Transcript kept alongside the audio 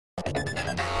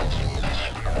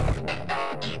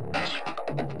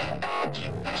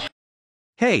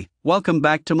Hey, welcome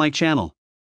back to my channel.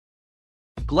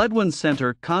 Gledewen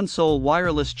Center Console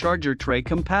Wireless Charger Tray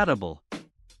Compatible.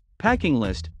 Packing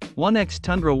list: 1X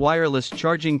Tundra Wireless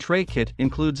Charging Tray Kit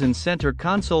includes an center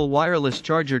console wireless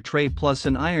charger tray plus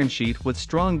an iron sheet with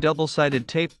strong double-sided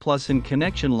tape plus an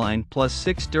connection line plus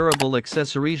 6 durable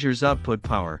accessories. Output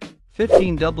power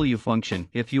 15W function.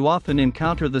 If you often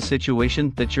encounter the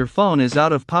situation that your phone is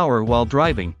out of power while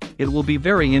driving, it will be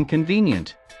very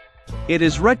inconvenient. It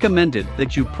is recommended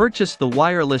that you purchase the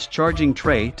wireless charging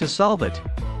tray to solve it.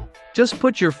 Just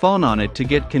put your phone on it to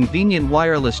get convenient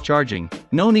wireless charging,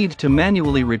 no need to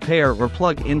manually repair or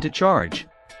plug in to charge.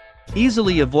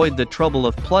 Easily avoid the trouble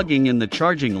of plugging in the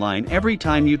charging line every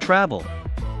time you travel.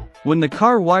 When the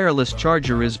car wireless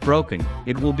charger is broken,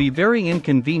 it will be very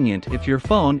inconvenient if your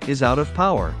phone is out of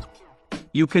power.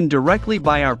 You can directly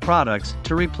buy our products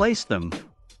to replace them.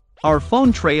 Our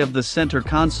phone tray of the center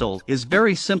console is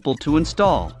very simple to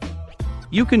install.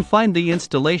 You can find the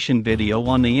installation video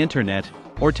on the internet,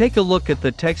 or take a look at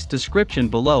the text description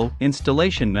below.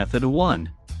 Installation method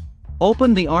 1.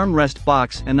 Open the armrest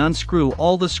box and unscrew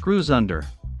all the screws under.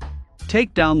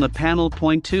 Take down the panel.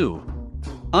 Point 2.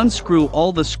 Unscrew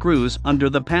all the screws under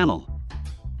the panel.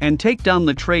 And take down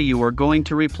the tray you are going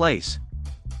to replace.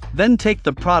 Then take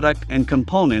the product and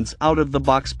components out of the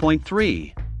box. Point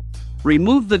 3.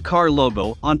 Remove the car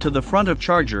logo onto the front of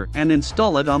charger and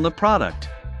install it on the product.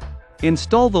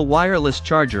 Install the wireless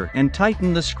charger and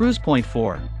tighten the screws. Point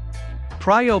 4.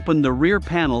 Pry open the rear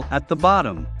panel at the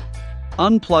bottom.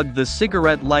 Unplug the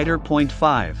cigarette lighter. Point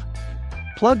 5.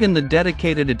 Plug in the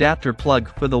dedicated adapter plug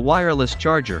for the wireless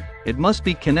charger. It must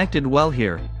be connected well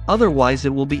here, otherwise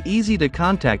it will be easy to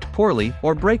contact poorly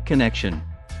or break connection.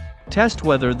 Test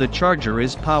whether the charger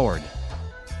is powered.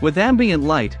 With ambient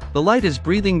light, the light is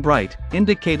breathing bright,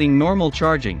 indicating normal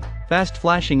charging. Fast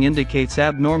flashing indicates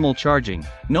abnormal charging.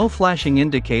 No flashing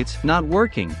indicates not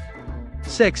working.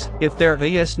 6. If there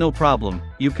is no problem,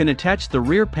 you can attach the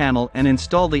rear panel and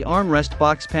install the armrest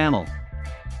box panel.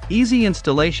 Easy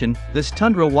installation. This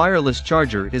Tundra wireless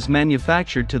charger is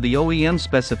manufactured to the OEM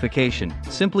specification,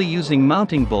 simply using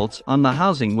mounting bolts on the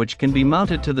housing which can be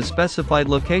mounted to the specified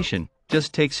location.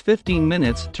 Just takes 15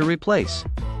 minutes to replace.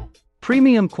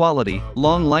 Premium quality,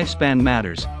 long lifespan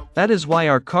matters. That is why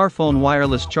our car phone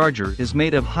wireless charger is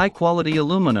made of high-quality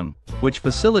aluminum, which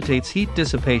facilitates heat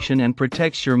dissipation and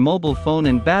protects your mobile phone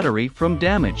and battery from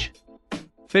damage.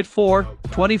 Fit for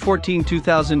 2014,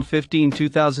 2015,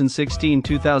 2016,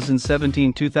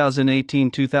 2017,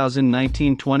 2018,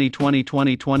 2019, 2020,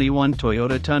 2021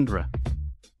 Toyota Tundra.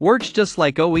 Works just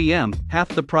like OEM, half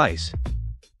the price.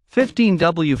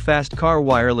 15W fast car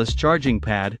wireless charging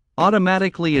pad,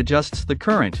 automatically adjusts the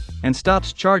current and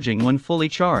stops charging when fully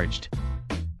charged.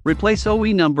 Replace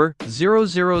OE number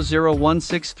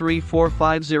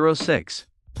 00016345506.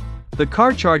 The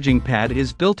car charging pad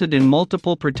is built in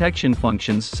multiple protection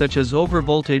functions such as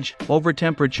overvoltage,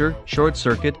 overtemperature, short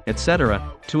circuit, etc.,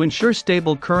 to ensure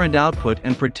stable current output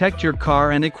and protect your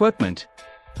car and equipment.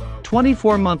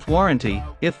 24-month warranty.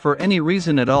 If for any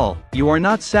reason at all you are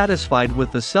not satisfied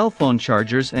with the cell phone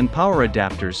chargers and power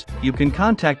adapters, you can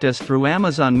contact us through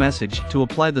Amazon Message to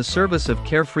apply the service of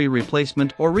carefree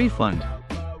replacement or refund.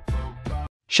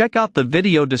 Check out the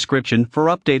video description for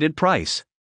updated price.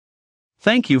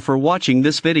 Thank you for watching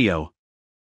this video.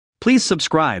 Please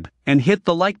subscribe and hit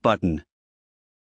the like button.